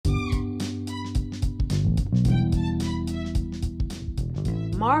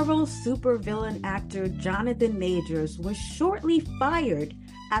Marvel supervillain actor Jonathan Majors was shortly fired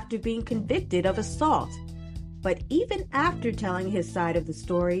after being convicted of assault. But even after telling his side of the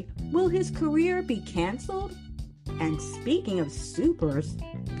story, will his career be canceled? And speaking of supers,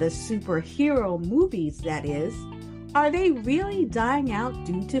 the superhero movies that is, are they really dying out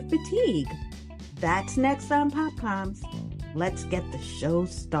due to fatigue? That's next on Popcoms. Let's get the show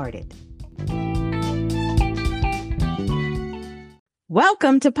started.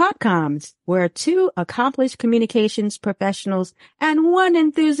 Welcome to Popcoms, where two accomplished communications professionals and one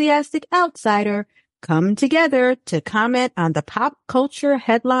enthusiastic outsider come together to comment on the pop culture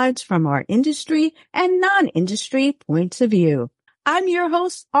headlines from our industry and non-industry points of view. I'm your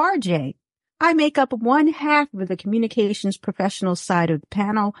host, RJ. I make up one half of the communications professional side of the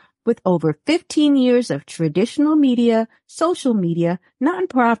panel with over 15 years of traditional media, social media,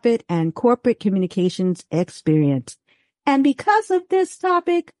 nonprofit, and corporate communications experience. And because of this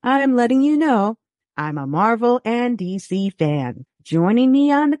topic, I'm letting you know I'm a Marvel and DC fan. Joining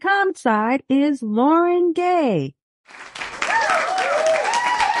me on the comm side is Lauren Gay.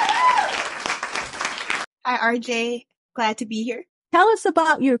 Hi, RJ. Glad to be here. Tell us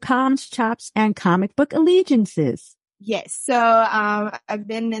about your comms chops and comic book allegiances. Yes. So, I've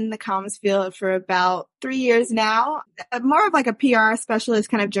been in the comms field for about 3 years now. More of like a PR specialist,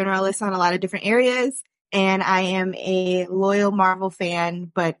 kind of generalist on a lot of different areas. And I am a loyal Marvel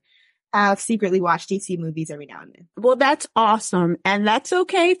fan, but I've secretly watched DC movies every now and then. Well, that's awesome. And that's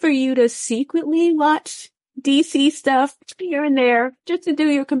okay for you to secretly watch DC stuff here and there just to do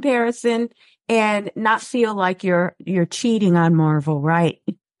your comparison and not feel like you're cheating on Marvel, right?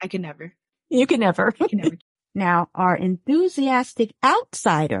 I can never. You can never. I can never. Now, our enthusiastic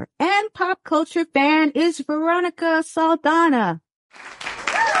outsider and pop culture fan is Veronica Saldana.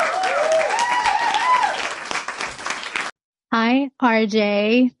 Hi,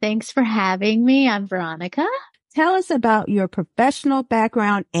 RJ. Thanks for having me. I'm Veronica. Tell us about your professional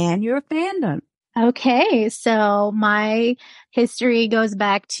background and your fandom. Okay, so my history goes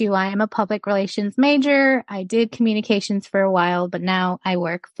back to I am a public relations major. I did communications for a while, but now I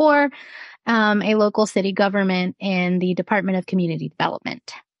work for a local city government in the Department of Community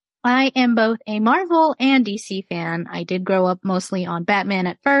Development. I am both a Marvel and DC fan. I did grow up mostly on Batman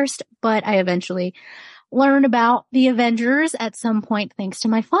at first, but I eventually learned about the Avengers at some point thanks to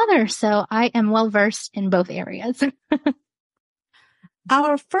my father. So I am well versed in both areas.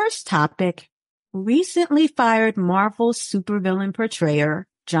 Our first topic, recently fired Marvel supervillain portrayer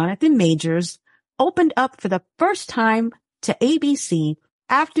Jonathan Majors opened up for the first time to ABC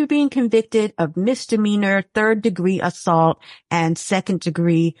after being convicted of misdemeanor third-degree assault and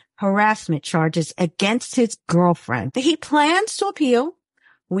second-degree harassment charges against his girlfriend. He plans to appeal.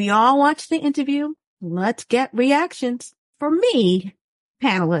 We all watched the interview. Let's get reactions. For me,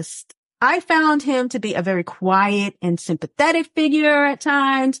 panelists, I found him to be a very quiet and sympathetic figure at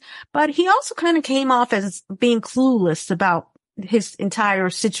times, but he also kind of came off as being clueless about his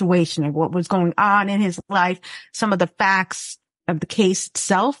entire situation and what was going on in his life, some of the facts of the case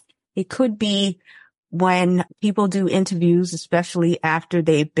itself. It could be when people do interviews, especially after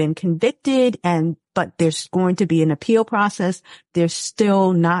they've been convicted but there's going to be an appeal process. There's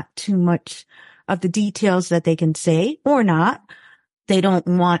still not too much of the details that they can say or not. They don't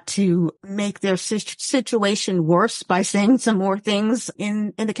want to make their situation worse by saying some more things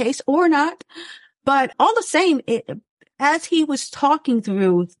in the case or not. But all the same, as he was talking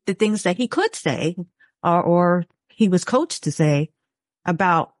through the things that he could say or he was coached to say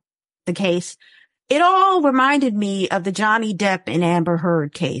about the case, it all reminded me of the Johnny Depp and Amber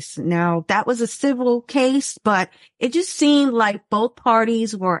Heard case. Now, that was a civil case, but it just seemed like both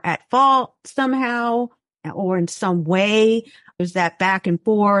parties were at fault somehow or in some way. There's that back and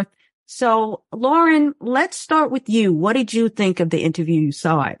forth. So, Lauren, let's start with you. What did you think of the interview? You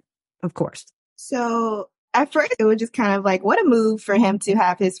saw it, of course. So, at first, it was just kind of like, what a move for him to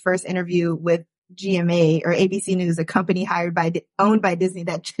have his first interview with GMA or ABC News, a company owned by Disney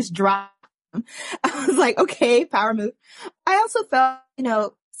that just dropped. I was like, okay, power move. I also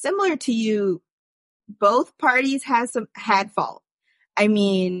felt, similar to you, both parties had fault. I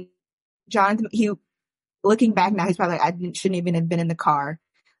mean, Jonathan, looking back now, he's probably like, I shouldn't even have been in the car.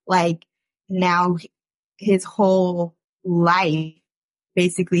 Like, now his whole life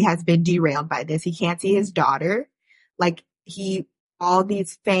basically has been derailed by this. He can't see his daughter. Like, all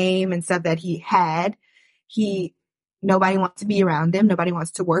these fame and stuff that he had, nobody wants to be around him. Nobody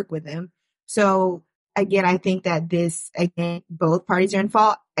wants to work with him. So again, I think that both parties are in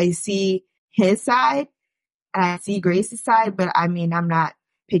fault. I see his side and I see Grace's side, but I mean, I'm not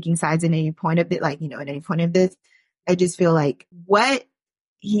picking sides in any point of it, at any point of this. I just feel like what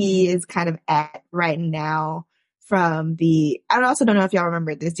he is kind of at right now from I also don't know if y'all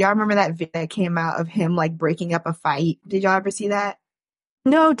remember this. Do y'all remember that video that came out of him like breaking up a fight? Did y'all ever see that?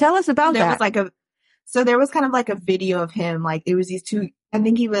 No, tell us about There that. was so there was kind of like a video of him, like it was these two, I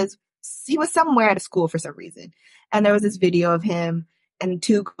think he was somewhere at a school for some reason. And there was this video of him and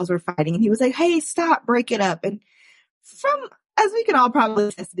two girls were fighting and he was like, hey, stop, break it up. And as we can all probably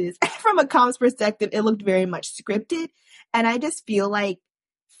attest this, from a comms perspective, it looked very much scripted. And I just feel like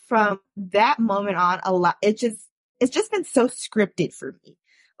from that moment on, it's just been so scripted for me.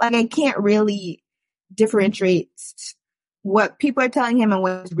 Like I can't really differentiate what people are telling him and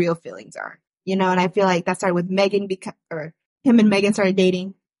what his real feelings are, and I feel like that started with Megan or him and Megan started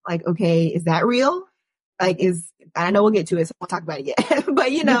dating. Like, okay, is that real? Like, I know we'll get to it, so I won't talk about it yet. But,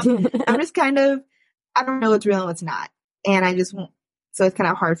 I'm just kind of, I don't know what's real and what's not. And so it's kind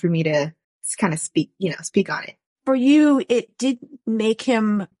of hard for me to kind of speak on it. For you, it did make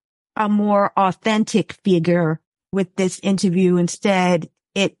him a more authentic figure with this interview. Instead,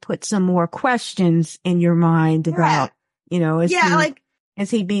 it put some more questions in your mind about, is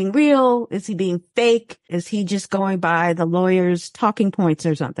he being real? Is he being fake? Is he just going by the lawyer's talking points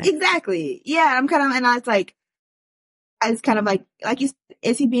or something? Exactly. Yeah. And it's kind of like you,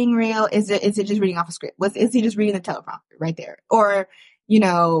 is he being real? Is it just reading off a script? Is he just reading the teleprompter right there? Or,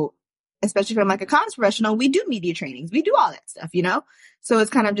 especially from like a comms professional, we do media trainings. We do all that stuff, So it's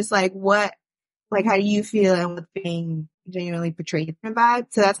kind of just like, how do you feel and what's being genuinely portrayed in the vibe?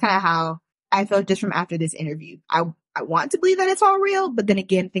 So that's kind of how I felt just from after this interview. I want to believe that it's all real, but then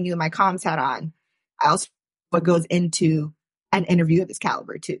again, thinking with my comms hat on, I also what goes into an interview of this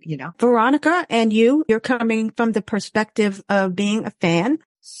caliber too, Veronica, and you're coming from the perspective of being a fan.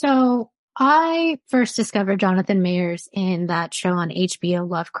 So I first discovered Jonathan Majors in that show on HBO,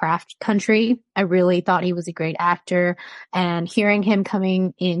 Lovecraft Country. I really thought he was a great actor, and hearing him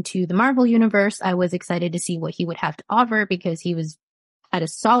coming into the Marvel universe, I was excited to see what he would have to offer because he had a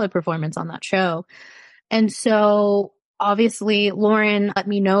solid performance on that show. And so obviously Lauren let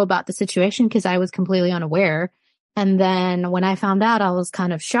me know about the situation because I was completely unaware. And then when I found out, I was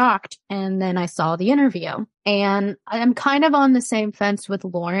kind of shocked. And then I saw the interview, and I'm kind of on the same fence with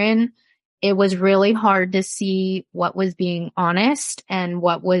Lauren. It was really hard to see what was being honest and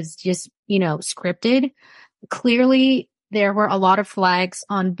what was just, scripted. Clearly, there were a lot of flags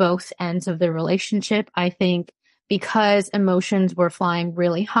on both ends of the relationship. I think because emotions were flying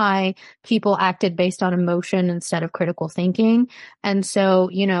really high, people acted based on emotion instead of critical thinking. And so,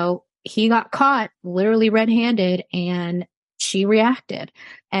 he got caught literally red-handed and she reacted.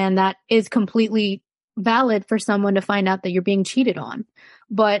 And that is completely valid for someone to find out that you're being cheated on.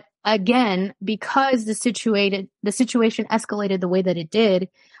 But again, because the situation escalated the way that it did,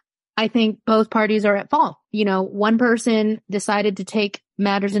 I think both parties are at fault. One person decided to take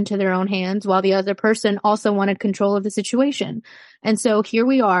matters into their own hands while the other person also wanted control of the situation. And so here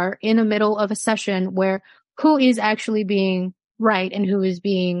we are in the middle of a session where who is actually being right and who is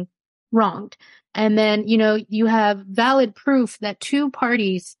being wronged. And then, you have valid proof that two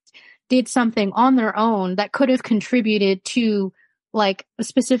parties did something on their own that could have contributed to, like,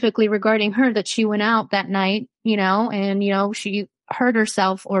 specifically regarding her, that she went out that night, and, she hurt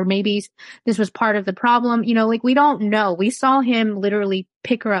herself, or maybe this was part of the problem. We don't know. We saw him literally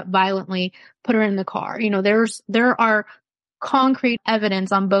pick her up violently, put her in the car. There are concrete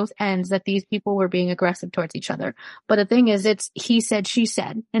evidence on both ends that these people were being aggressive towards each other. But the thing is, it's he said, she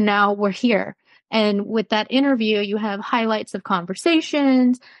said, and now we're here. And with that interview, you have highlights of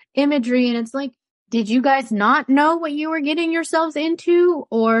conversations, imagery, and it's like, did you guys not know what you were getting yourselves into?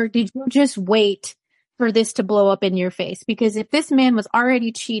 Or did you just wait for this to blow up in your face? Because if this man was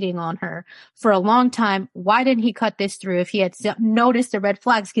already cheating on her for a long time, why didn't he cut this through if he had noticed the red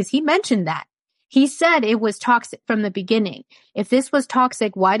flags? Because he mentioned that. He said it was toxic from the beginning. If this was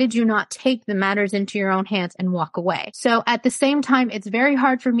toxic, why did you not take the matters into your own hands and walk away? So at the same time, it's very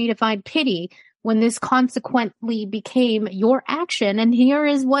hard for me to find pity when this consequently became your action. And here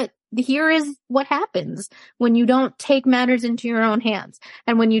is what happens when you don't take matters into your own hands.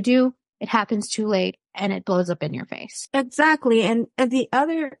 And when you do, it happens too late and it blows up in your face. Exactly. And the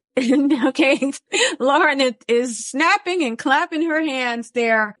other, okay, Lauren is snapping and clapping her hands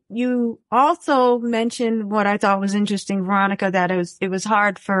there. You also mentioned what I thought was interesting, Veronica, that it was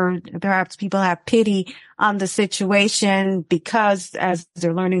hard for perhaps people to have pity on the situation because as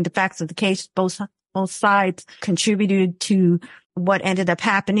they're learning the facts of the case, both sides contributed to what ended up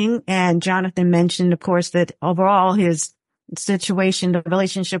happening. And Jonathan mentioned, of course, that overall his situation. The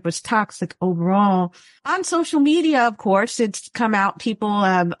relationship was toxic overall. On social media, of course, it's come out. People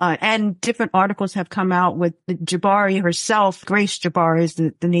have, and different articles have come out with Jabari herself. Grace Jabari is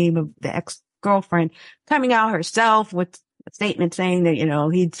the name of the ex-girlfriend, coming out herself with a statement saying that,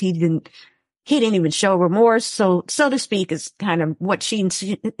 he didn't even show remorse. So to speak, is kind of what she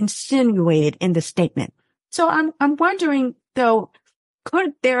insinuated in the statement. So I'm wondering though,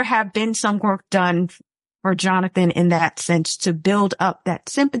 could there have been some work done for Jonathan in that sense to build up that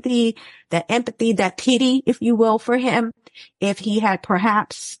sympathy, that empathy, that pity, if you will, for him, if he had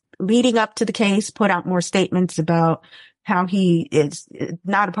perhaps leading up to the case put out more statements about how he is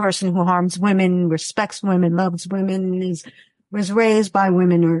not a person who harms women, respects women, loves women, was raised by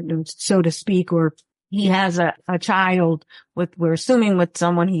women, or so to speak, or he has a child we're assuming with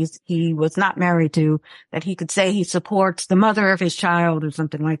someone he was not married to, that he could say he supports the mother of his child or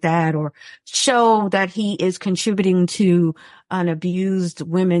something like that, or show that he is contributing to an abused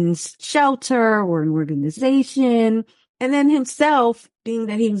women's shelter or an organization. And then himself, being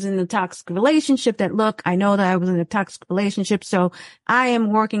that he was in a toxic relationship, that look, I know that I was in a toxic relationship, so I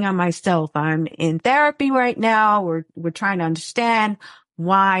am working on myself. I'm in therapy right now. We're trying to understand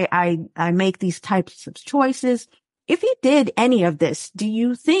why I make these types of choices. If he did any of this, do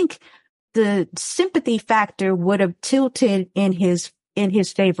you think the sympathy factor would have tilted in his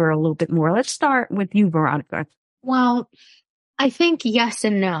favor a little bit more? Let's start with you, Veronica. Well, I think yes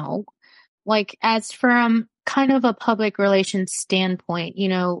and no. Like, as from kind of a public relations standpoint,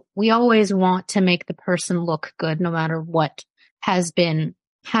 we always want to make the person look good no matter what has been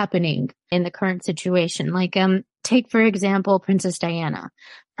happening in the current situation. Like, take, for example, Princess Diana.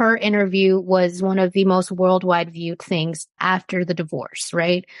 Her interview was one of the most worldwide viewed things after the divorce,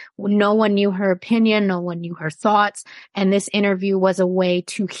 right? No one knew her opinion. No one knew her thoughts. And this interview was a way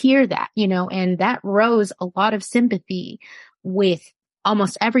to hear that, and that rose a lot of sympathy with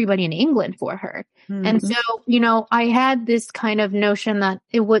almost everybody in England for her. Mm-hmm. And so, I had this kind of notion that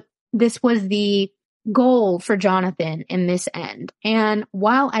this was the goal for Jonathan in this end. And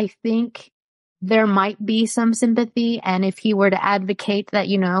while I think there might be some sympathy, and if he were to advocate that,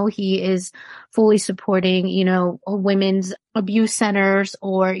 he is fully supporting, women's abuse centers,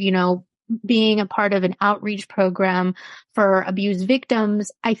 or, being a part of an outreach program for abuse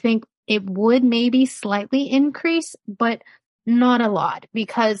victims, I think it would maybe slightly increase, but not a lot,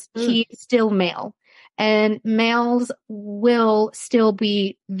 because he's still male, and males will still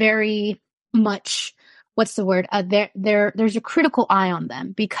be very much, what's the word? There's a critical eye on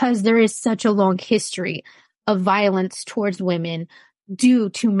them, because there is such a long history of violence towards women due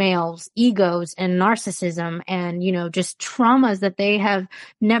to males' egos and narcissism and, just traumas that they have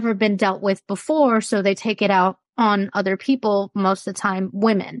never been dealt with before. So they take it out on other people, most of the time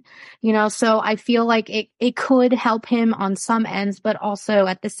women, so I feel like it could help him on some ends, but also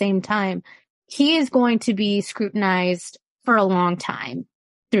at the same time, he is going to be scrutinized for a long time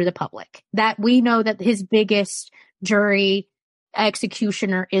through the public. That we know that his biggest jury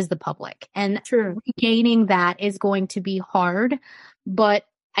executioner is the public, and regaining that is going to be hard. But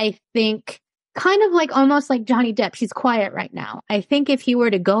I think kind of like almost like Johnny Depp, he's quiet right now. I think if he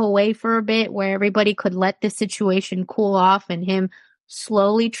were to go away for a bit where everybody could let this situation cool off and him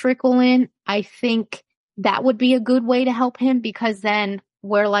slowly trickle in, I think that would be a good way to help him, because then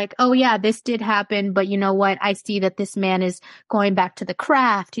we're like, oh yeah, this did happen, but you know what? I see that this man is going back to the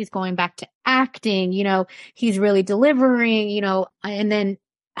craft. He's going back to acting, he's really delivering, and then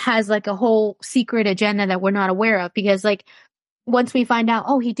has like a whole secret agenda that we're not aware of, because like, once we find out,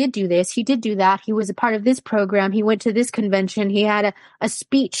 oh, he did do this, he did do that, he was a part of this program, he went to this convention, he had a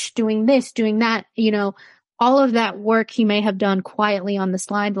speech doing this, doing that, all of that work he may have done quietly on the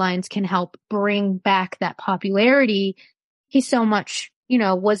sidelines can help bring back that popularity he so much,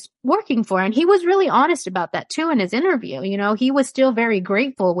 was working for. And he was really honest about that too in his interview. He was still very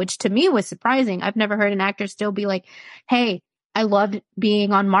grateful, which to me was surprising. I've never heard an actor still be like, hey, I loved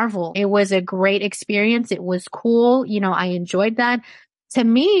being on Marvel. It was a great experience. It was cool. I enjoyed that. To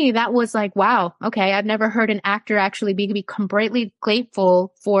me, that was like, wow, okay, I've never heard an actor actually be completely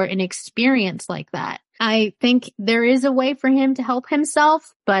grateful for an experience like that. I think there is a way for him to help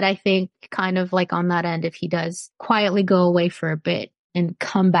himself, but I think kind of like on that end, if he does quietly go away for a bit and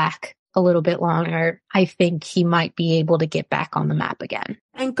come back a little bit longer, I think he might be able to get back on the map again.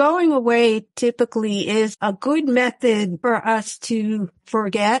 And going away typically is a good method for us to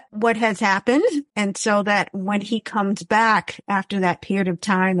forget what has happened. And so that when he comes back after that period of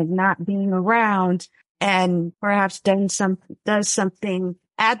time of not being around and perhaps does something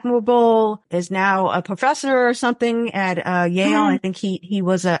admirable, is now a professor or something at Yale. I think he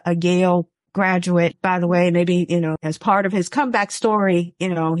was a Yale graduate, by the way. Maybe, as part of his comeback story,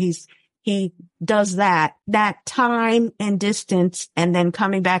 he does that time and distance, and then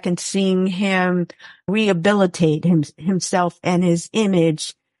coming back and seeing him rehabilitate himself and his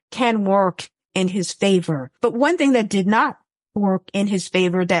image can work in his favor. But one thing that did not work in his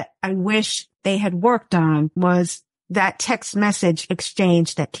favor that I wish they had worked on was that text message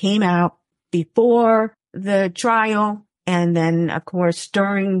exchange that came out before the trial. And then, of course,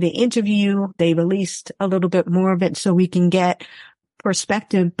 during the interview, they released a little bit more of it so we can get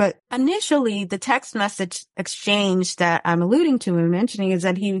perspective. But initially, the text message exchange that I'm alluding to and mentioning is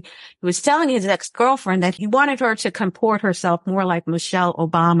that he was telling his ex-girlfriend that he wanted her to comport herself more like Michelle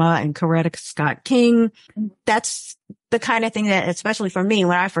Obama and Coretta Scott King. That's the kind of thing that, especially for me,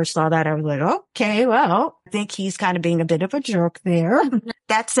 when I first saw that, I was like, okay, well, I think he's kind of being a bit of a jerk there.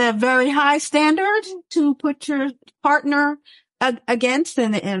 That's a very high standard to put your partner against.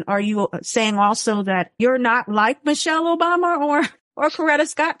 And are you saying also that you're not like Michelle Obama or Coretta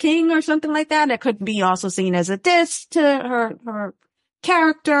Scott King or something like that? That could be also seen as a diss to her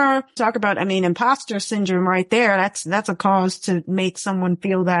character. Talk about, imposter syndrome right there. That's a cause to make someone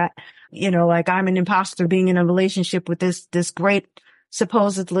feel that, like I'm an imposter being in a relationship with this great,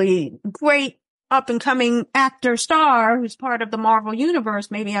 supposedly great up and coming actor star who's part of the Marvel universe.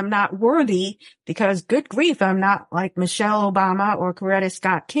 Maybe I'm not worthy because good grief, I'm not like Michelle Obama or Coretta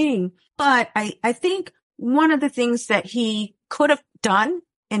Scott King. But I think one of the things that he could have done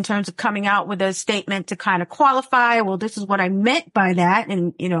in terms of coming out with a statement to kind of qualify, well, this is what I meant by that.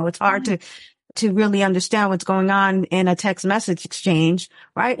 And, it's hard to really understand what's going on in a text message exchange,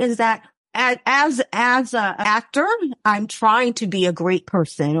 right? Is that as a actor, I'm trying to be a great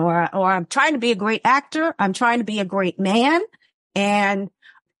person, or I'm trying to be a great actor. I'm trying to be a great man, and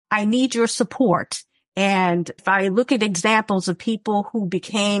I need your support. And if I look at examples of people who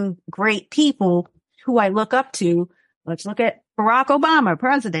became great people who I look up to, let's look at Barack Obama,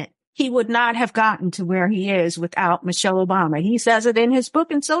 president. He would not have gotten to where he is without Michelle Obama. He says it in his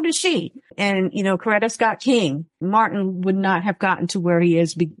book, and so does she. And, Coretta Scott King, Martin would not have gotten to where he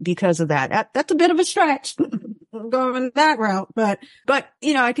is because of that. That's a bit of a stretch going that route. But,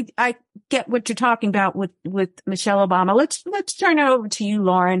 I get what you're talking about with Michelle Obama. Let's turn it over to you,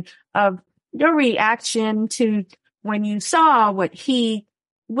 Lauren, of your reaction to when you saw what he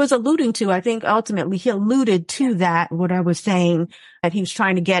was alluding to. I think ultimately he alluded to that, what I was saying, that he was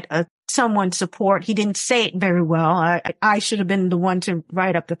trying to get someone's support. He didn't say it very well. I should have been the one to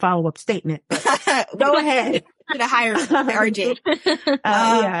write up the follow-up statement. Go ahead. To hire RJ.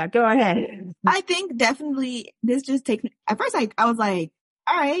 Yeah, go ahead. I think definitely this just takes, at first I was like,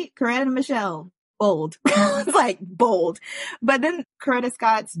 all right, Coretta and Michelle, bold. I was like, bold. But then Coretta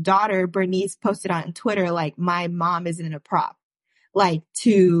Scott's daughter, Bernice, posted on Twitter, like, my mom isn't a prop, like,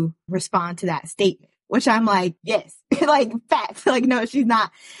 to respond to that statement, which I'm like, yes, like, facts. Like, no, she's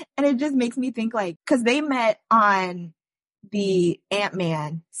not. And it just makes me think, like, cause they met on the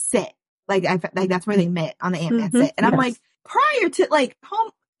Ant-Man set. Like, that's where they met, on the Ant-Man set. And I'm like, prior to, like,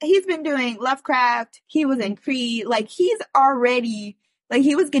 he's been doing Lovecraft. He was in Creed. Like, he's already, like,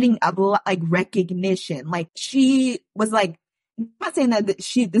 he was getting like recognition. Like, she was like, I'm not saying that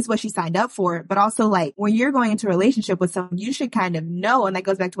this is what she signed up for, but also, like, when you're going into a relationship with someone, you should kind of know. And that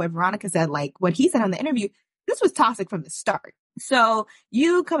goes back to what Veronica said, like, what he said on the interview, this was toxic from the start. So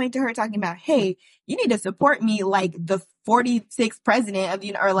you coming to her talking about, hey, you need to support me like the 46th president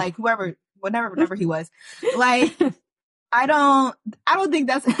of, or like whoever, whatever he was. Like, I don't think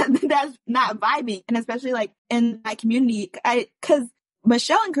that's not vibing. And especially like in my community, cause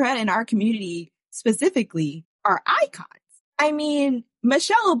Michelle and Coretta in our community specifically are icons. I mean,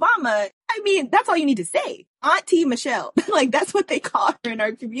 Michelle Obama, that's all you need to say. Auntie Michelle. Like, that's what they call her in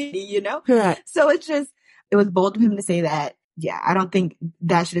our community, Correct. So it was bold of him to say that. Yeah, I don't think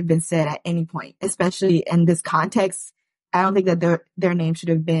that should have been said at any point, especially in this context. I don't think that their name should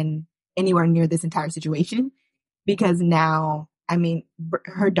have been anywhere near this entire situation, because now,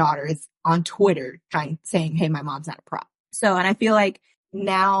 her daughter is on Twitter saying, hey, my mom's not a prop. So, and I feel like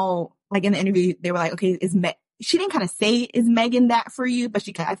now, like in the interview, they were like, okay, she didn't kind of say, is Megan that for you? But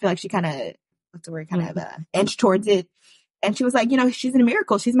I feel like she kind of, inched towards it. And she was like, she's a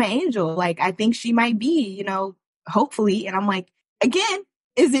miracle. She's my angel. Like, I think she might be, hopefully. And I'm like, again,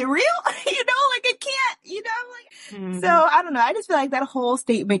 is it real? Like, it can't, So I don't know. I just feel like that whole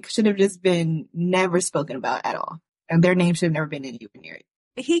statement should have just been never spoken about at all. And their name should have never been anywhere near it.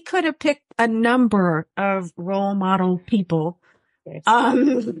 He could have picked a number of role model people. Yes.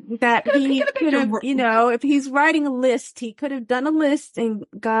 That he could have, if he's writing a list, he could have done a list and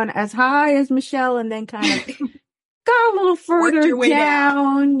gone as high as Michelle and then kind of go a little further your way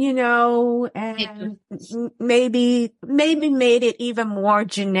down, you know, and maybe made it even more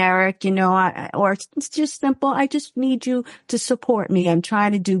generic, you know, or it's just simple. I just need you to support me. I'm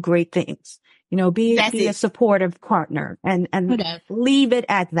trying to do great things. You know, be a supportive partner and leave it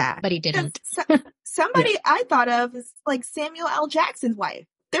at that. But he didn't. Somebody I thought of is like Samuel L. Jackson's wife.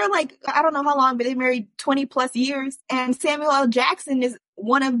 They're like, I don't know how long, but they married 20 plus years. And Samuel L. Jackson is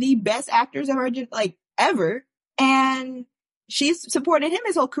one of the best actors ever. And she's supported him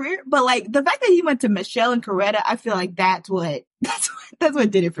his whole career. But like the fact that he went to Michelle and Coretta, I feel like that's what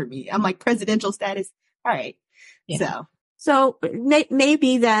did it for me. I'm like, presidential status. All right. Yeah. So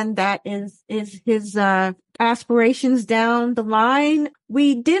maybe then that is his aspirations down the line.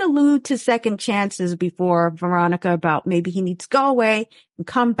 We did allude to second chances before, Veronica, about maybe he needs to go away and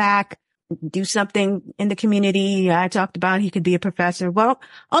come back, do something in the community. I talked about he could be a professor. Well,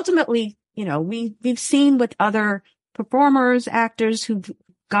 ultimately, you know, we've seen with other performers, actors who've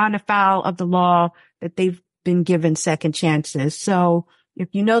gone afoul of the law that they've been given second chances. So if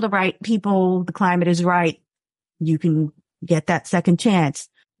you know the right people, the climate is right, you can get that second chance.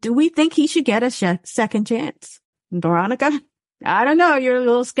 Do we think he should get a second chance? Veronica? I don't know. You're a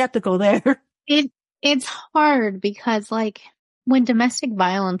little skeptical there. It's hard because like when domestic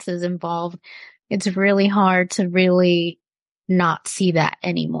violence is involved, it's really hard to really not see that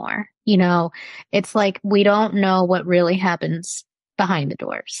anymore. You know, it's like we don't know what really happens behind the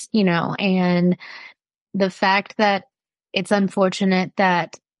doors, you know, and the fact that it's unfortunate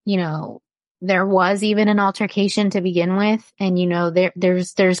that, you know, there was even an altercation to begin with. And, you know,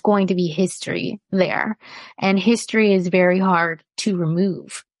 there's going to be history there, and history is very hard to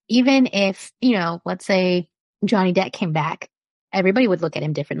remove. Even if, you know, let's say Johnny Depp came back, everybody would look at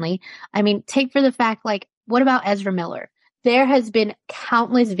him differently. I mean, take for the fact, like, what about Ezra Miller? There has been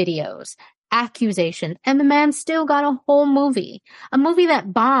countless videos, accusations, and the man still got a whole movie, a movie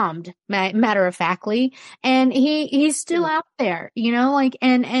that bombed, matter of factly, and he's still out there, you know, like,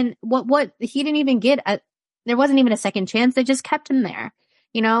 and what he didn't even get there wasn't even a second chance. They just kept him there,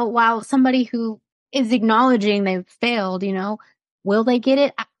 you know, while somebody who is acknowledging they've failed, you know, will they get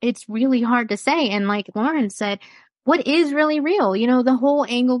it? It's really hard to say. And like Lauren said, what is really real? You know, the whole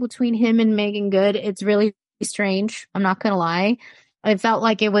angle between him and Megan Good, it's really strange. I'm not going to lie. I felt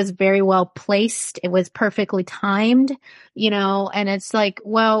like it was very well placed. It was perfectly timed, you know, and it's like,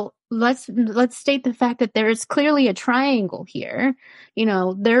 well, let's state the fact that there is clearly a triangle here. You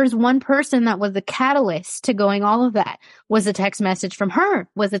know, there's one person that was the catalyst to going all of that. Was a text message from her?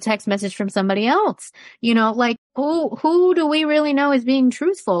 Was a text message from somebody else? You know, like who do we really know is being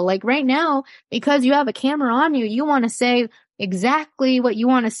truthful? Like right now, because you have a camera on you, you want to say exactly what you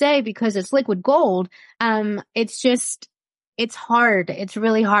want to say because it's liquid gold. It's hard. It's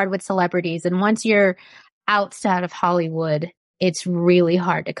really hard with celebrities. And once you're outside of Hollywood, it's really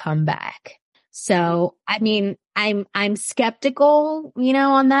hard to come back. So, I mean, I'm skeptical, you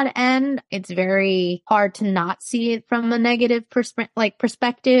know, on that end. It's very hard to not see it from a negative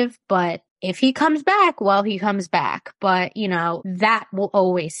perspective, but if he comes back, well, he comes back. But, you know, that will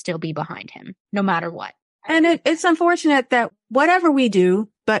always still be behind him, no matter what. And it's unfortunate that whatever we do,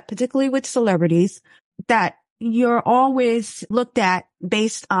 but particularly with celebrities, that you're always looked at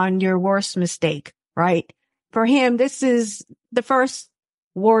based on your worst mistake, right? For him, this is the first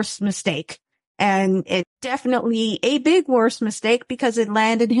worst mistake. And it's definitely a big worst mistake because it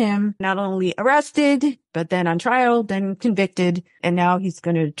landed him not only arrested, but then on trial, then convicted. And now he's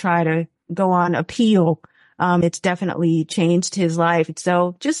going to try to go on appeal. It's definitely changed his life.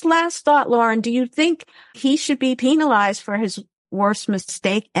 So just last thought, Lauren, do you think he should be penalized for his worst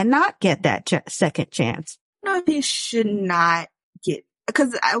mistake and not get that second chance? No, he should not get,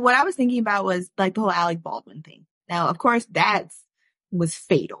 because what I was thinking about was like the whole Alec Baldwin thing. Now, of course, that was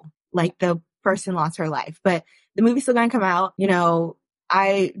fatal. Like the person lost her life, but the movie's still gonna come out. You know,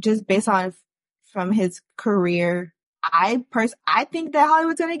 I just based on from his career, I think that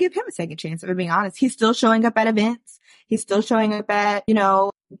Hollywood's gonna give him a second chance. If I'm being honest, he's still showing up at events. He's still showing up at, you know,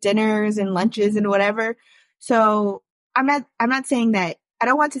 dinners and lunches and whatever. So I'm not saying that, I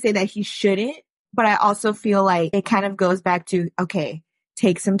don't want to say that he shouldn't. But I also feel like it kind of goes back to, okay,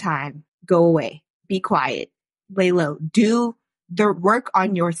 take some time, go away, be quiet, lay low, do the work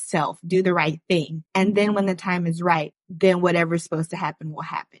on yourself, do the right thing. And then when the time is right, then whatever's supposed to happen will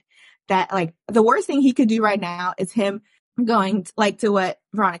happen. That like the worst thing he could do right now is him going like to what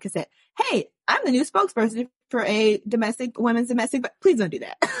Veronica said. Hey, I'm the new spokesperson for a women's domestic, but please don't do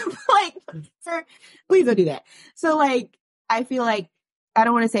that. Like, sir, please don't do that. So like, I feel like, I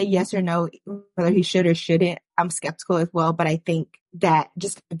don't want to say yes or no, whether he should or shouldn't. I'm skeptical as well, but I think that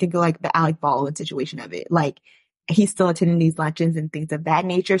just think of like the Alec Baldwin situation of it. Like, he's still attending these luncheons and things of that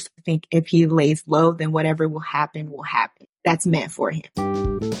nature. So I think if he lays low, then whatever will happen will happen. That's meant for him.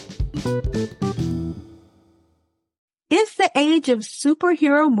 Is the age of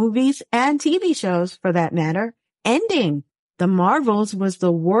superhero movies and TV shows, for that matter, ending? The Marvels was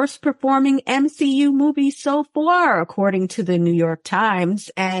the worst performing MCU movie so far, according to the New York Times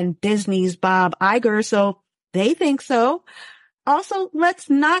and Disney's Bob Iger, so they think so. Also, let's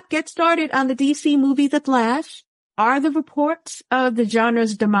not get started on the DC movie The Flash. Are the reports of the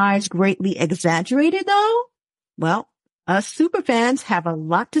genre's demise greatly exaggerated, though? Well, us superfans have a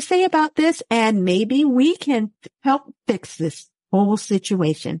lot to say about this, and maybe we can help fix this whole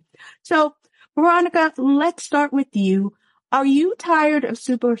situation. So, Veronica, let's start with you. Are you tired of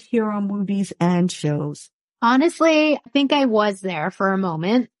superhero movies and shows? Honestly, I think I was there for a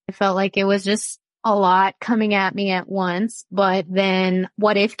moment. I felt like it was just a lot coming at me at once, but then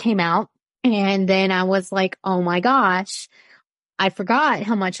What If came out, and then I was like, oh my gosh, I forgot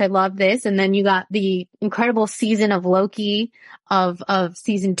how much I love this. And then you got the incredible season of Loki of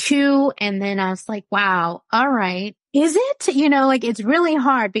season 2. And then I was like, wow, all right. Is it? Like it's really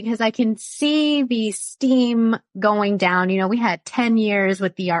hard because I can see the steam going down. We had 10 years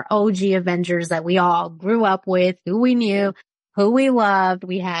with our OG Avengers that we all grew up with, who we knew, who we loved.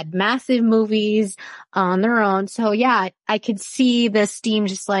 We had massive movies on their own. So yeah, I could see the steam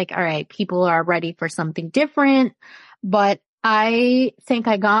just like, all right, people are ready for something different. But I think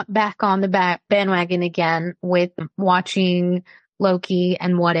I got back on the bandwagon again with watching Loki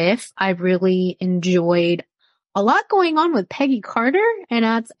and What If. I really enjoyed a lot going on with Peggy Carter. And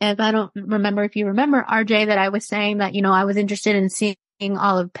as I don't remember if you remember, RJ, that I was saying that, I was interested in seeing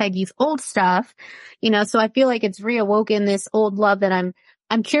all of Peggy's old stuff, so I feel like it's reawoken this old love that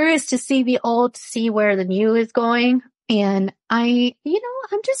I'm curious to see the old, to see where the new is going. And I'm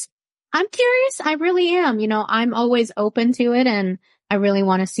curious. I really am. I'm always open to it, and I really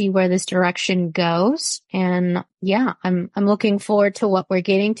want to see where this direction goes. And yeah, I'm looking forward to what we're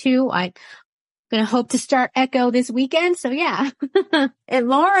getting to. I'm going to hope to start Echo this weekend. So yeah. And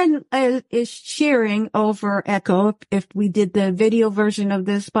Lauren is cheering over Echo. If we did the video version of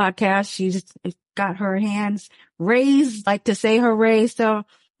this podcast, she's got her hands raised, like to say hooray. So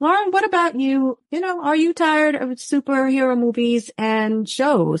Lauren, what about you? Are you tired of superhero movies and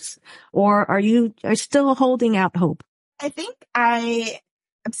shows, or are you still holding out hope? I think I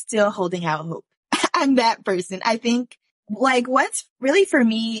am still holding out hope. I'm that person. I think what's really for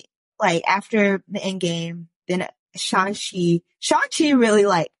me, after the Endgame, then Shang-Chi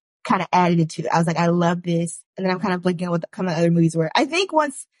really kind of added it to it. I was like, I love this. And then I'm kind of blinking at what some of the other movies were. I think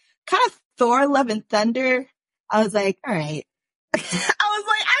once kind of Thor, Love and Thunder, I was like, all right. I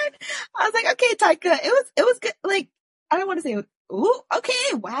was like, okay, Taika, it was good. I don't want to say, ooh,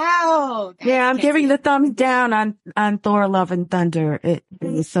 okay, wow. Yeah, I'm giving the thumbs down on Thor, Love and Thunder. It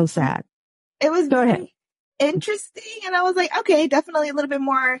was so sad. It was very interesting. And I was like, okay, definitely a little bit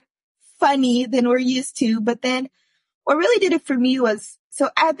more funny than we're used to. But then what really did it for me was, so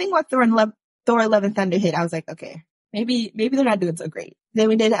I think what Thor, Love and Thunder hit, I was like, okay, maybe they're not doing so great. Then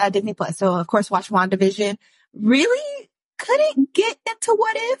we did Disney Plus. So of course, watched WandaVision. Really couldn't get into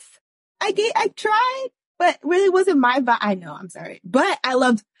What If. I tried, but really wasn't my vibe. I know, I'm sorry. But I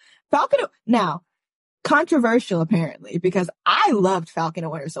loved Falcon. Now, controversial apparently, because I loved Falcon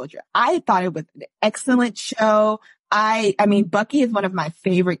and Winter Soldier. I thought it was an excellent show. I mean, Bucky is one of my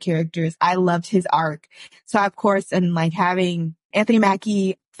favorite characters. I loved his arc. So of course, and having Anthony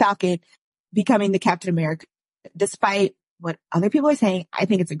Mackie, Falcon, becoming the Captain America, despite what other people are saying, I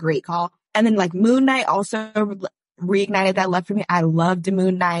think it's a great call. And then Moon Knight also reignited that love for me. I loved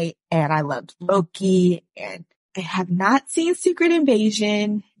Moon Knight and I loved Loki, and I have not seen Secret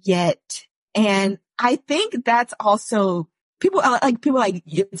Invasion yet. And I think that's also people like,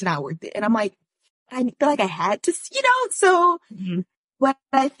 it's not worth it. And I'm like, I feel like I had to, so what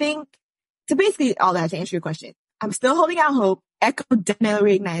I think, so basically all that to answer your question, I'm still holding out hope. Echo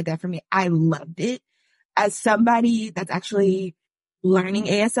definitely reignited that for me. I loved it. As somebody that's actually learning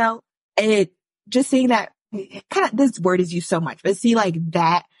ASL, it just seeing that kind of, this word is used so much, but see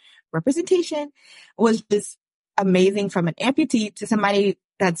that representation was just amazing, from an amputee to somebody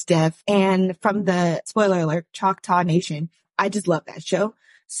that's deaf, and from the, spoiler alert, Choctaw Nation. I just love that show.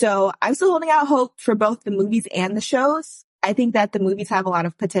 So I'm still holding out hope for both the movies and the shows. I think that the movies have a lot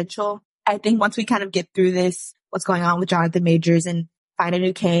of potential. I think once we kind of get through this, what's going on with Jonathan Majors and find a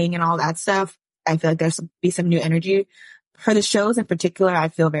new Kang and all that stuff, I feel like there's be some new energy. For the shows in particular, I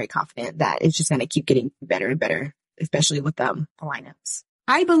feel very confident that it's just going to keep getting better and better, especially with the lineups.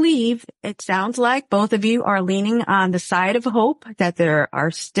 I believe it sounds like both of you are leaning on the side of hope, that there are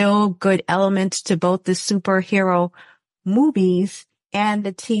still good elements to both the superhero movies and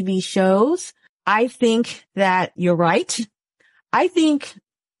the TV shows. I think that you're right. I think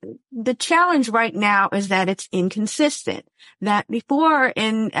the challenge right now is that it's inconsistent. That before,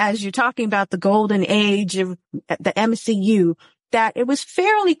 and as you're talking about the golden age of the MCU, that it was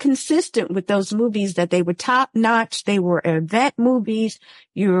fairly consistent with those movies, that they were top notch. They were event movies.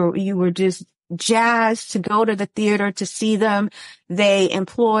 You were just jazzed to go to the theater to see them. They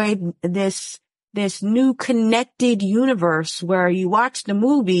employed this new connected universe where you watch the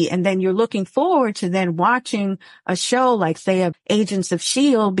movie and then you're looking forward to then watching a show like, say, of Agents of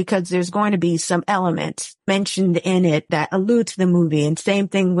S.H.I.E.L.D. because there's going to be some elements mentioned in it that allude to the movie. And same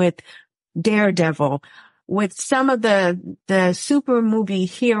thing with Daredevil. With some of the super movie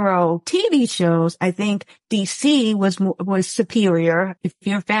hero TV shows, I think DC was superior. If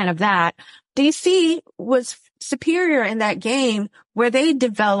you're a fan of that, DC was superior in that game, where they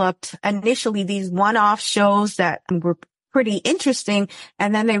developed initially these one-off shows that were pretty interesting.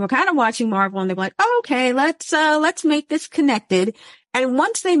 And then they were kind of watching Marvel and they were like, oh, okay, let's make this connected. And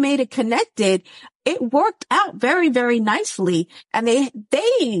once they made it connected, it worked out very, very nicely. And they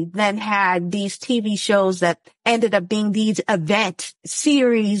then had these TV shows that ended up being these event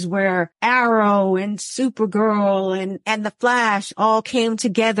series where Arrow and Supergirl and The Flash all came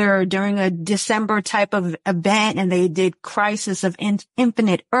together during a December type of event. And they did Crisis of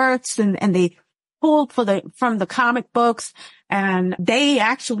Infinite Earths and they pulled from the comic books. And they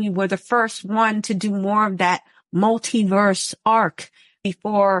actually were the first one to do more of that multiverse arc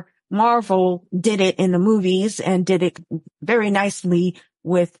before Marvel did it in the movies and did it very nicely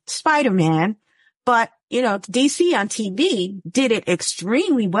with Spider-Man. But, DC on TV did it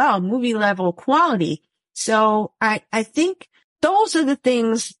extremely well, movie level quality. So I think those are the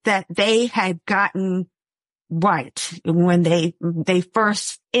things that they had gotten right when they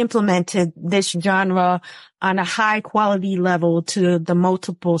first implemented this genre on a high quality level to the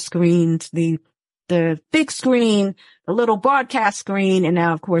multiple screens, the big screen, the little broadcast screen, and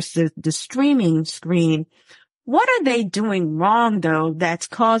now, of course, the streaming screen. What are they doing wrong, though, that's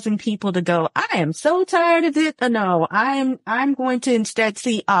causing people to go, I am so tired of it. No, I'm going to instead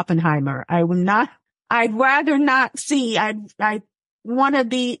see Oppenheimer. I'd rather not see, I want to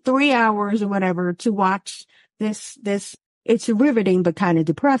be 3 hours or whatever to watch this, it's riveting, but kind of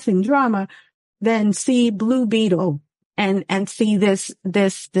depressing drama, than see Blue Beetle and see this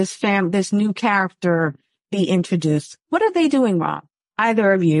new character be introduced. What are they doing wrong?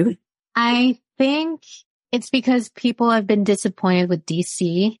 Either of you? I think it's because people have been disappointed with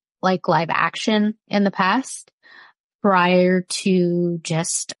DC, like live action in the past, prior to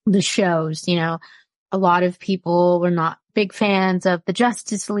just the shows. A lot of people were not big fans of the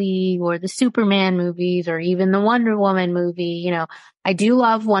Justice League or the Superman movies or even the Wonder Woman movie. I do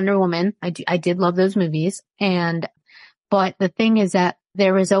love Wonder Woman. I did love those movies. But the thing is that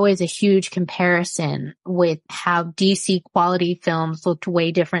there was always a huge comparison with how DC quality films looked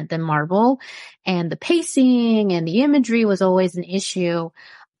way different than Marvel, and the pacing and the imagery was always an issue.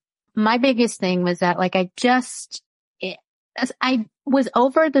 My biggest thing was that, I was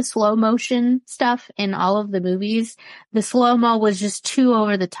over the slow motion stuff in all of the movies. The slow-mo was just too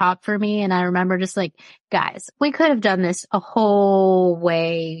over the top for me. And I remember just like, guys, we could have done this a whole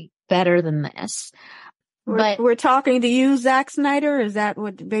way better than this. But we're talking to you, Zack Snyder. Is that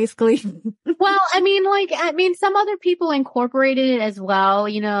what basically? Well, some other people incorporated it as well.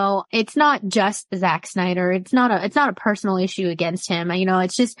 It's not just Zack Snyder. It's not a personal issue against him.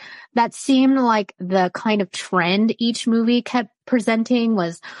 It's just that seemed like the kind of trend each movie kept presenting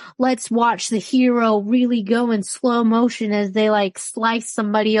was, let's watch the hero really go in slow motion as they slice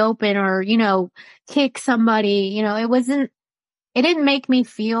somebody open or, kick somebody. It didn't make me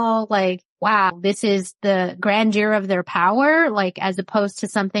feel like, wow, this is the grandeur of their power, as opposed to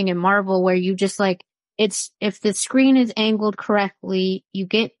something in Marvel where you just if the screen is angled correctly, you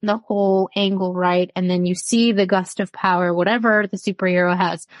get the whole angle right, and then you see the gust of power, whatever the superhero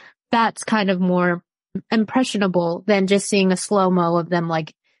has. That's kind of more impressionable than just seeing a slow-mo of them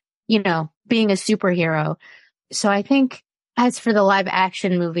being a superhero. So I think as for the live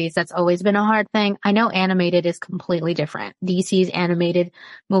action movies, that's always been a hard thing. I know animated is completely different. DC's animated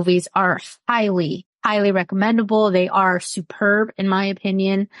movies are highly, highly recommendable. They are superb, in my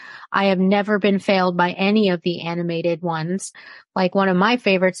opinion. I have never been failed by any of the animated ones. One of my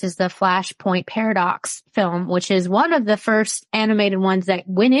favorites is the Flashpoint Paradox film, which is one of the first animated ones that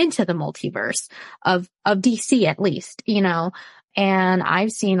went into the multiverse of DC, at least, And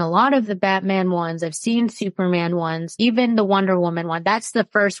I've seen a lot of the Batman ones. I've seen Superman ones, even the Wonder Woman one. That's the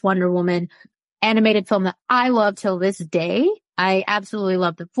first Wonder Woman animated film that I love till this day. I absolutely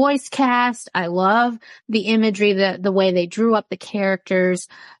love the voice cast. I love the imagery, the way they drew up the characters.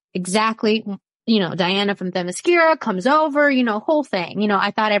 Exactly. Diana from Themyscira comes over, whole thing.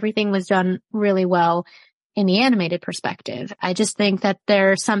 I thought everything was done really well in the animated perspective. I just think that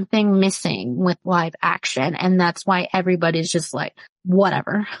there's something missing with live action, and that's why everybody's just like,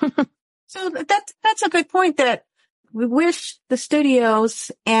 whatever. So that's a good point, that we wish the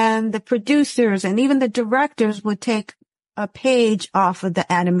studios and the producers and even the directors would take a page off of the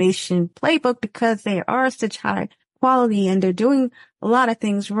animation playbook, because they are such high quality and they're doing a lot of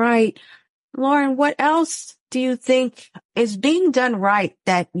things right. Lauren, what else do you think is being done right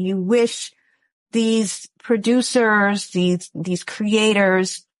that you wish these producers, these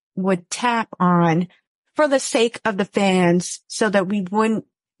creators would tap on for the sake of the fans, so that we wouldn't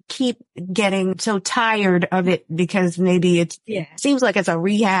keep getting so tired of it, because maybe it seems like it's a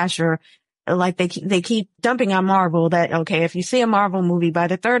rehash, or like they keep dumping on Marvel that, okay, if you see a Marvel movie, by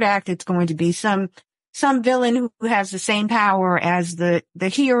the third act, it's going to be some villain who has the same power as the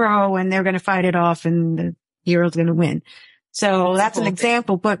hero, and they're going to fight it off and the hero's going to win. So that's an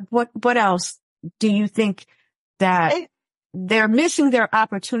example. But what else do you think that they're missing their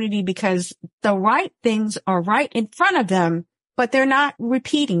opportunity because the right things are right in front of them, but they're not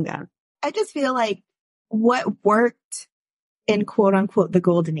repeating them? I just feel like what worked in quote unquote the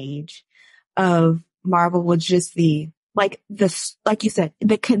golden age of Marvel was just like you said,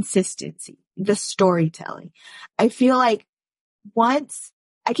 the consistency, the storytelling. I feel like once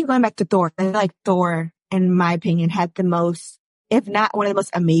I keep going back to Thor, I feel like Thor, in my opinion, had the most, if not one of the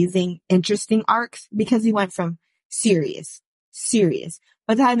most amazing, interesting arcs, because he went from serious.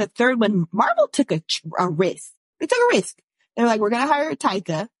 But then the third one, Marvel took a risk. They took a risk. They're like, we're going to hire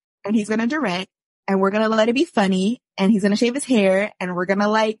Taika and he's going to direct, and we're going to let it be funny, and he's going to shave his hair, and we're going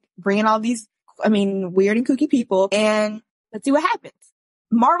to bring in all these, weird and kooky people, and let's see what happens.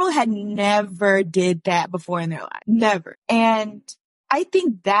 Marvel had never did that before in their life. Never. And I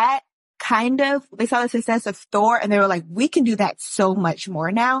think that they saw the success of Thor, and they were like, we can do that so much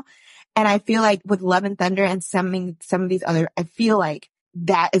more now. And I feel like with Love and Thunder and some of these other, I feel like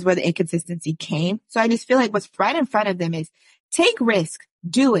that is where the inconsistency came. So I just feel like what's right in front of them is take risk,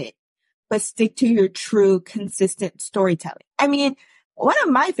 do it, but stick to your true, consistent storytelling. One of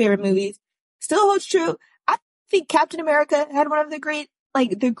my favorite movies still holds true. I think Captain America had one of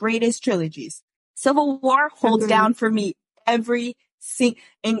the greatest trilogies. Civil War holds down for me every scene.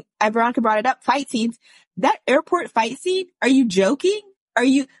 And Veronica brought it up, fight scenes. That airport fight scene, are you joking? Are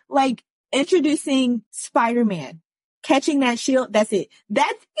you introducing Spider-Man, catching that shield? That's it.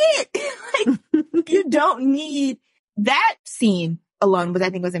 That's it. You don't need that scene alone, I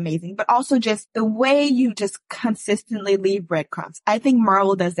think was amazing, but also just the way you just consistently leave breadcrumbs. I think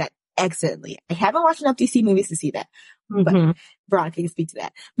Marvel does that excellently. I haven't watched enough DC movies to see that, but Veronica can speak to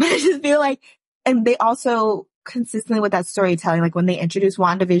that. But I just feel like, and they also consistently with that storytelling, when they introduced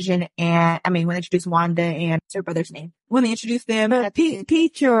WandaVision when they introduced Wanda and what's her brother's name? When they introduced them,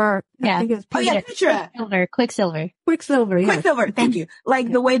 Peach, or yeah. I think it's Peach. Quicksilver. Yeah. Quicksilver. Thank you.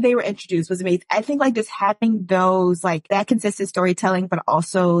 The way they were introduced was amazing. I think just having those, that consistent storytelling, but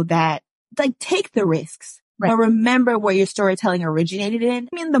also that, take the risks. Right. But remember where your storytelling originated in.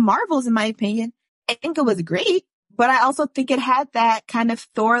 The Marvels, in my opinion, I think it was great, but I also think it had that kind of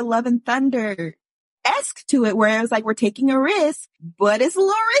Thor, Love and Thunder-esque to it, where it was we're taking a risk, but it's a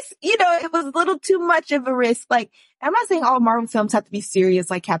little risk. It was a little too much of a risk. I'm not saying all Marvel films have to be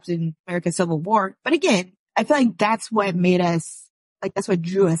serious like Captain America Civil War, but again, I feel like that's what made us, that's what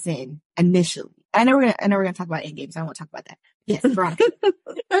drew us in initially. I know we're gonna talk about Endgame, so I won't talk about that. Yes, Veronica.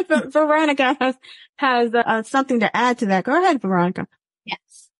 Veronica has something to add to that. Go ahead, Veronica.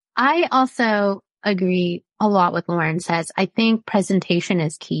 Yes. I also agree a lot with Lauren says. I think presentation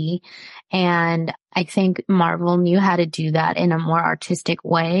is key, and I think Marvel knew how to do that in a more artistic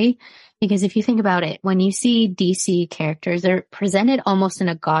way. Because if you think about it, when you see DC characters, they're presented almost in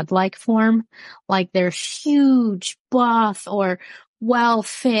a godlike form, they're huge, buff, or well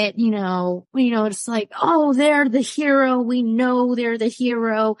fit, it's oh, they're the hero. We know they're the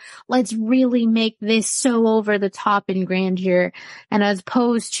hero. Let's really make this so over the top in grandeur. And as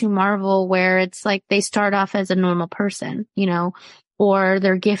opposed to Marvel, where it's they start off as a normal person, or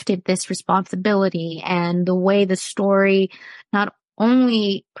they're gifted this responsibility, and the way the story not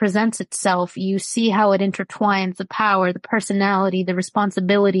only presents itself, you see how it intertwines the power, the personality, the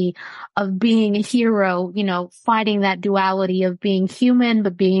responsibility of being a hero, you know, fighting that duality of being human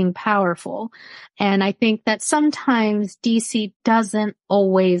but being powerful. And I think that sometimes DC doesn't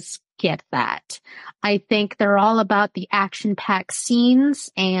always get that. I think they're all about the action-packed scenes,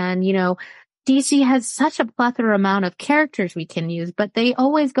 and, you know, DC has such a plethora amount of characters we can use, but they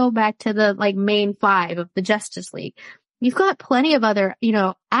always go back to the like main five of the Justice League. You've got plenty of other, you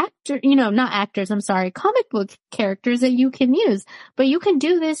know, comic book characters that you can use, but you can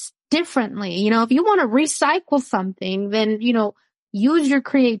do this differently. You know, if you want to recycle something, then, you know, use your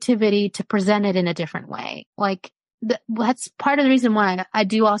creativity to present it in a different way. Like, that's part of the reason why I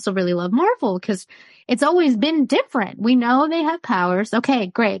do also really love Marvel, because it's always been different. We know they have powers. Okay,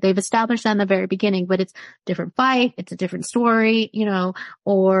 great. They've established that in the very beginning, but it's a different fight. It's a different story, you know,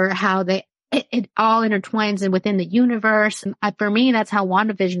 or how it all intertwines within the universe. And for me, that's how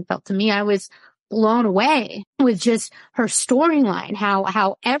WandaVision felt to me. I was blown away with just her storyline,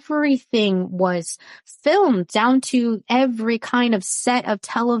 how everything was filmed down to every kind of set of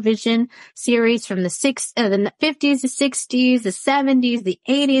television series from the 50s, the 60s, the 70s, the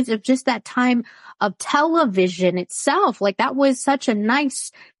 80s, of just that time of television itself. Like, that was such a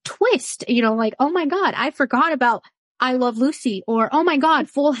nice twist, you know, like, oh my God, I forgot about I Love Lucy, or, oh my God,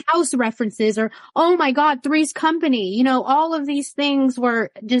 Full House references, or, oh my God, Three's Company. You know, all of these things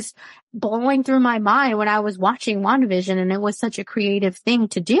were just blowing through my mind when I was watching WandaVision, and it was such a creative thing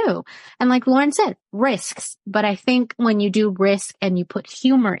to do. And like Lauren said, risks. But I think when you do risk and you put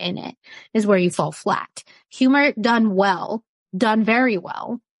humor in it is where you fall flat. Humor done well, done very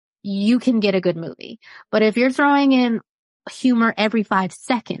well, you can get a good movie. But if you're throwing in humor every 5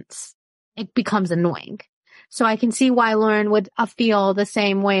 seconds, it becomes annoying. So I can see why Lauren would feel the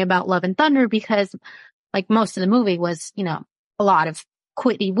same way about Love and Thunder, because like most of the movie was, you know, a lot of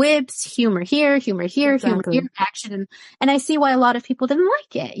quippy whips, humor here, Exactly. humor here, action. And I see why a lot of people didn't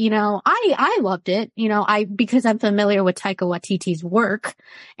like it. You know, I loved it, you know, because I'm familiar with Taika Waititi's work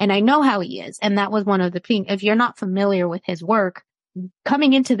and I know how he is. And that was one of the things. If you're not familiar with his work,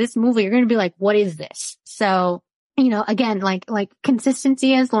 coming into this movie, you're going to be like, what is this? So, you know, again, like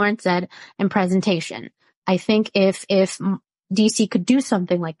consistency, as Lauren said, and presentation. I think if DC could do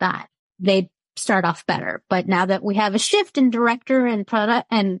something like that, they'd start off better. But now that we have a shift in director and product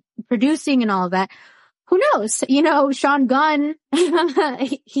and producing and all of that, who knows? You know, Sean Gunn,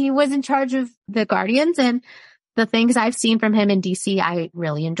 he was in charge of the Guardians, and the things I've seen from him in DC, I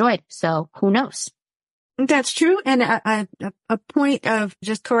really enjoyed. So who knows? That's true. And a point of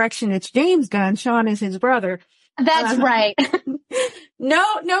just correction, it's James Gunn. Sean is his brother. That's right.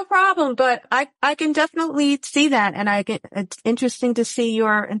 No problem. But I can definitely see that. And it's interesting to see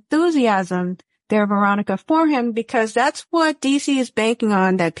your enthusiasm there, Veronica, for him, because that's what DC is banking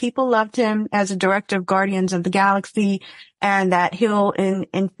on, that people loved him as a director of Guardians of the Galaxy, and that he'll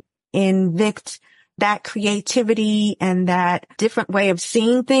invict that creativity and that different way of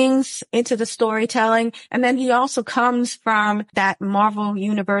seeing things into the storytelling. And then he also comes from that Marvel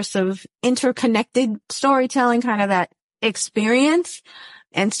universe of interconnected storytelling, kind of that experience.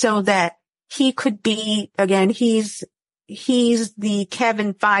 And so that he could be, again, he's the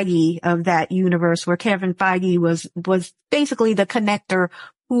Kevin Feige of that universe, where Kevin Feige was basically the connector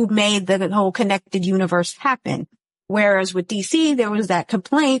who made the whole connected universe happen. Whereas with DC, there was that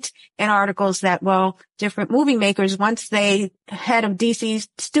complaint in articles that, well, different movie makers, once they head of DC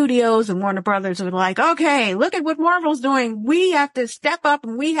Studios and Warner Brothers were like, okay, look at what Marvel's doing. We have to step up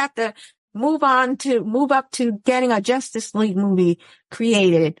and we have to move up to getting a Justice League movie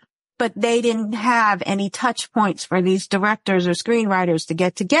created. But they didn't have any touch points for these directors or screenwriters to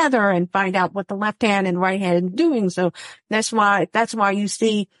get together and find out what the left hand and right hand are doing. So that's why you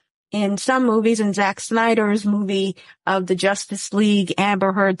see in some movies, in Zack Snyder's movie of the Justice League,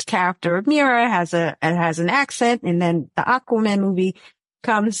 Amber Heard's character Mira has an accent, and then the Aquaman movie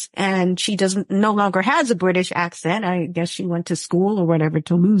comes and she no longer has a British accent. I guess she went to school or whatever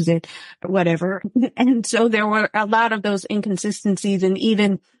to lose it or whatever. And so there were a lot of those inconsistencies, and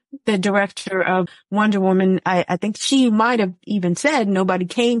even the director of Wonder Woman, I think she might have even said nobody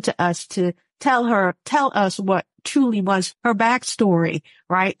came to us to tell us what truly was her backstory,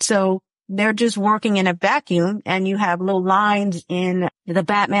 right? So they're just working in a vacuum, and you have little lines in the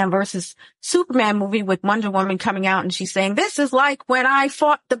Batman versus Superman movie with Wonder Woman coming out and she's saying, this is like when I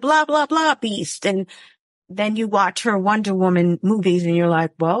fought the blah, blah, blah beast. And then you watch her Wonder Woman movies and you're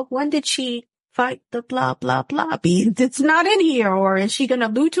like, well, when did she fight the blah, blah, blah beast? It's not in here. Or is she going to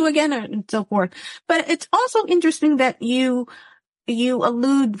Lutu again, and so forth. But it's also interesting that you you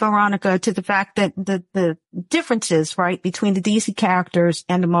allude, Veronica, to the fact that the differences, right, between the DC characters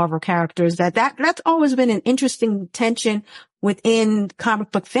and the Marvel characters, that's always been an interesting tension within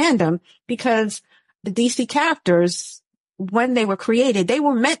comic book fandom, because the DC characters, when they were created, they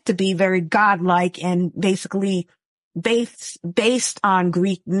were meant to be very godlike and basically based on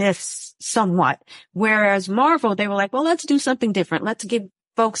Greek myths somewhat. Whereas Marvel, they were like, well, let's do something different. Let's give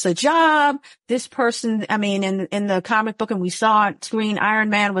folks a job. This person, I mean, in the comic book, and we saw it screen, Iron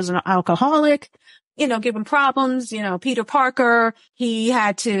Man was an alcoholic, give him problems. Peter Parker, he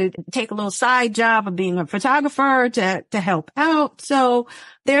had to take a little side job of being a photographer to help out. So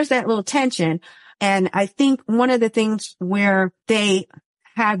there's that little tension. And I think one of the things where they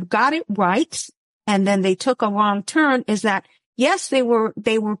have got it right, and then they took a wrong turn, is that, yes, they were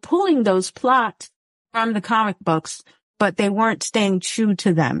pulling those plots from the comic books, but they weren't staying true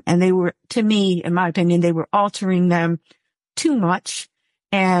to them. And they were, to me, in my opinion, they were altering them too much.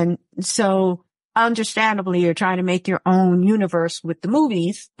 And so understandably, you're trying to make your own universe with the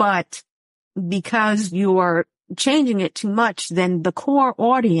movies, but because you're changing it too much, then the core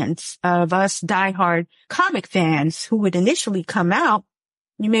audience of us diehard comic fans who would initially come out,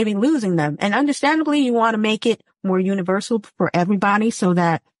 you may be losing them. And understandably, you want to make it more universal for everybody so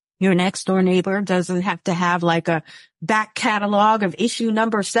that your next door neighbor doesn't have to have like a back catalog of issue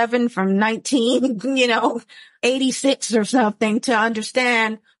number 7 from 1986 or something to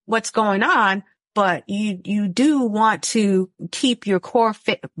understand what's going on. But you do want to keep your core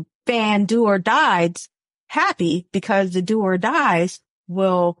fan do or dies happy, because the do or dies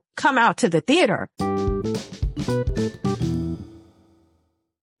will come out to the theater.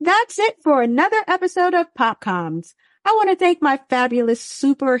 That's it for another episode of PopComs. I want to thank my fabulous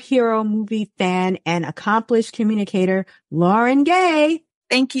superhero movie fan and accomplished communicator, Lauren Gay.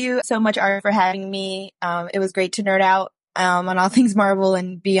 Thank you so much, Art, for having me. It was great to nerd out on all things Marvel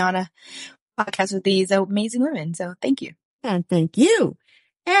and be on a podcast with these amazing women. So thank you. And thank you.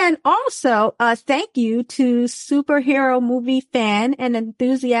 And also, thank you to superhero movie fan and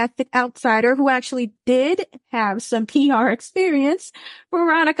enthusiastic outsider who actually did have some PR experience,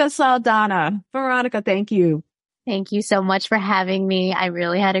 Veronica Saldana. Veronica, thank you. Thank you so much for having me. I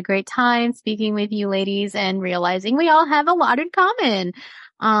really had a great time speaking with you ladies and realizing we all have a lot in common.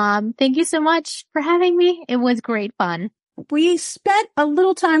 Thank you so much for having me. It was great fun. We spent a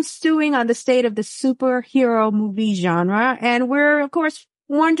little time stewing on the state of the superhero movie genre, and we're, of course,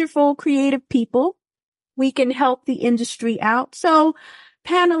 wonderful, creative people. We can help the industry out. So,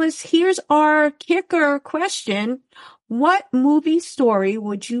 panelists, here's our kicker question. What movie story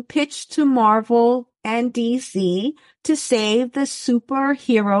would you pitch to Marvel and DC to save the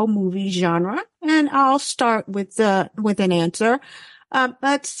superhero movie genre? And I'll start with an answer.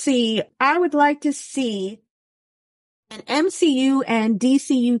 Let's see. I would like to see an MCU and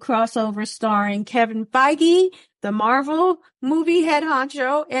DCU crossover starring Kevin Feige, the Marvel movie head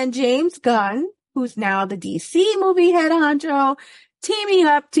honcho, and James Gunn, who's now the DC movie head honcho, teaming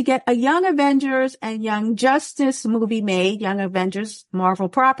up to get a Young Avengers and Young Justice movie made. Young Avengers, Marvel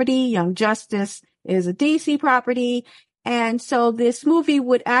property. Young Justice is a DC property. And so this movie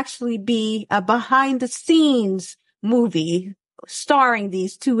would actually be a behind the scenes movie starring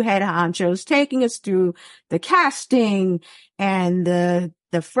these two head honchos, taking us through the casting and the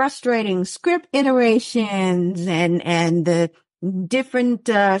frustrating script iterations and the different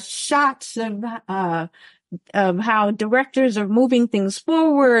shots of how directors are moving things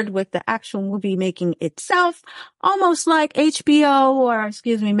forward with the actual movie making itself, almost like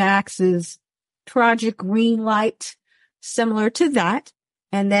Max's Project Greenlight, similar to that.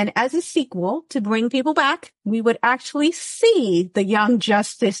 And then as a sequel, to bring people back, we would actually see the Young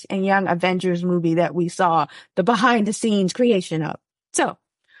Justice and Young Avengers movie that we saw the behind the scenes creation of. So,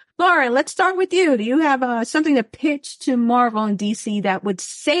 Lauren, let's start with you. Do you have something to pitch to Marvel and DC that would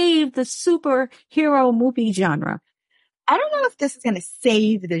save the superhero movie genre? I don't know if this is going to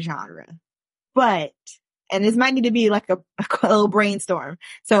save the genre, but, and this might need to be like a little brainstorm.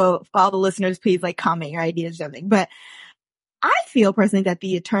 So for all the listeners, please comment your ideas or something. But I feel personally that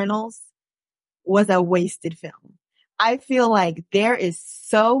The Eternals was a wasted film. I feel like there is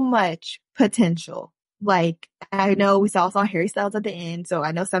so much potential. I know we saw Harry Styles at the end, so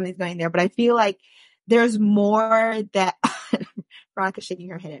I know something's going there, but I feel like there's more that Veronica's shaking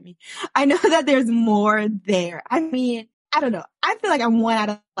her head at me. I know that there's more there. I mean, I don't know. I feel like I'm one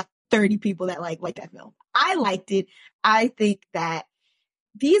out of 30 people that like that film. I liked it. I think that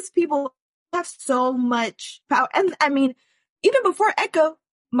these people have so much power. And I mean, even before Echo,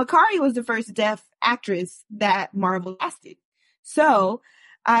 Makari was the first deaf actress that Marvel casted. So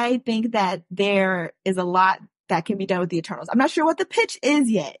I think that there is a lot that can be done with the Eternals. I'm not sure what the pitch is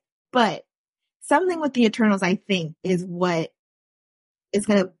yet, but something with the Eternals, I think, is what is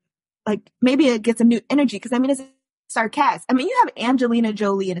going to, like, maybe it gets some new energy. Cause I mean, it's a star cast. I mean, you have Angelina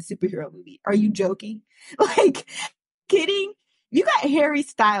Jolie in a superhero movie. Are you joking? Like, kidding? You got Harry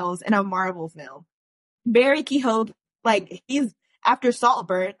Styles in a Marvel film. Barry Keoghan, like, he's after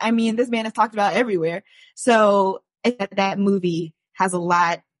Saltburn. I mean, this man is talked about everywhere. So that movie has a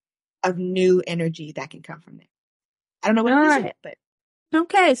lot of new energy that can come from it. I don't know what it is yet, but.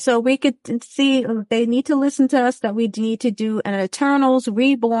 Okay, so we could see they need to listen to us that we need to do an Eternals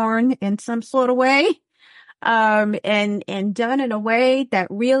reborn in some sort of way, and done in a way that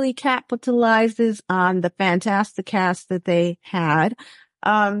really capitalizes on the fantastic cast that they had.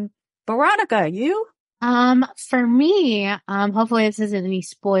 Veronica, you? For me, hopefully this isn't any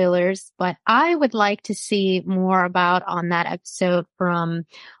spoilers, but I would like to see more about on that episode from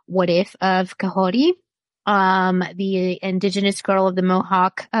What If of Kahori. The indigenous girl of the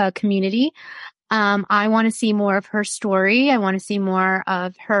Mohawk community. I want to see more of her story. I want to see more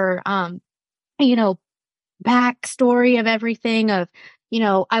of her, backstory of everything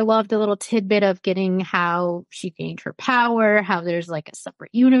I loved the little tidbit of getting how she gained her power, how there's like a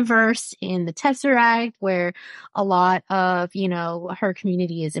separate universe in the Tesseract where a lot of, her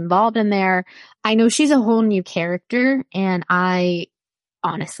community is involved in there. I know she's a whole new character, and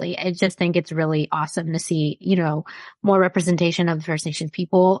honestly, I just think it's really awesome to see, more representation of the First Nations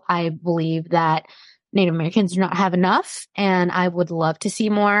people. I believe that Native Americans do not have enough, and I would love to see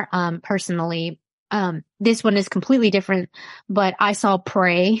more. Personally, this one is completely different, but I saw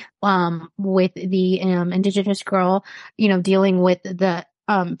Prey, with the, indigenous girl, dealing with the,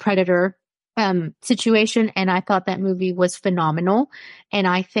 predator situation. And I thought that movie was phenomenal. And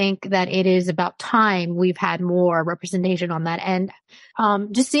I think that it is about time we've had more representation on that end.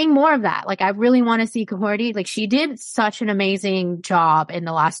 Just seeing more of that. Like, I really want to see Kahori. Like, she did such an amazing job in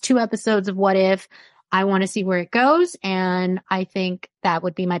the last 2 episodes of What If. I want to see where it goes, and I think that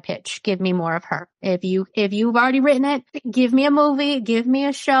would be my pitch. Give me more of her. If you've already written it, give me a movie, give me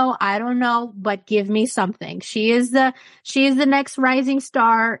a show. I don't know, but give me something. She is the next rising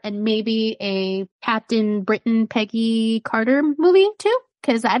star, and maybe a Captain Britain Peggy Carter movie too,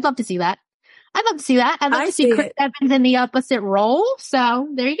 because I'd love to see that. I'd love to see Chris Evans in the opposite role. So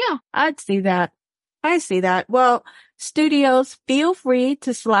there you go. I'd see that. I see that. Well, studios, feel free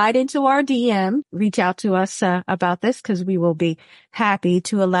to slide into our DM, reach out to us about this, because we will be happy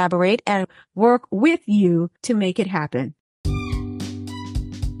to elaborate and work with you to make it happen.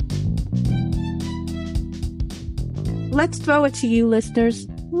 Let's throw it to you, listeners.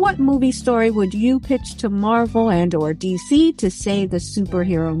 What movie story would you pitch to Marvel and or DC to save the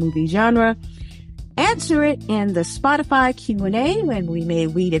superhero movie genre? Answer it in the Spotify Q&A, and we may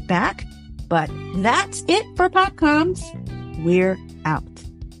read it back. But that's it for Popcoms. We're out.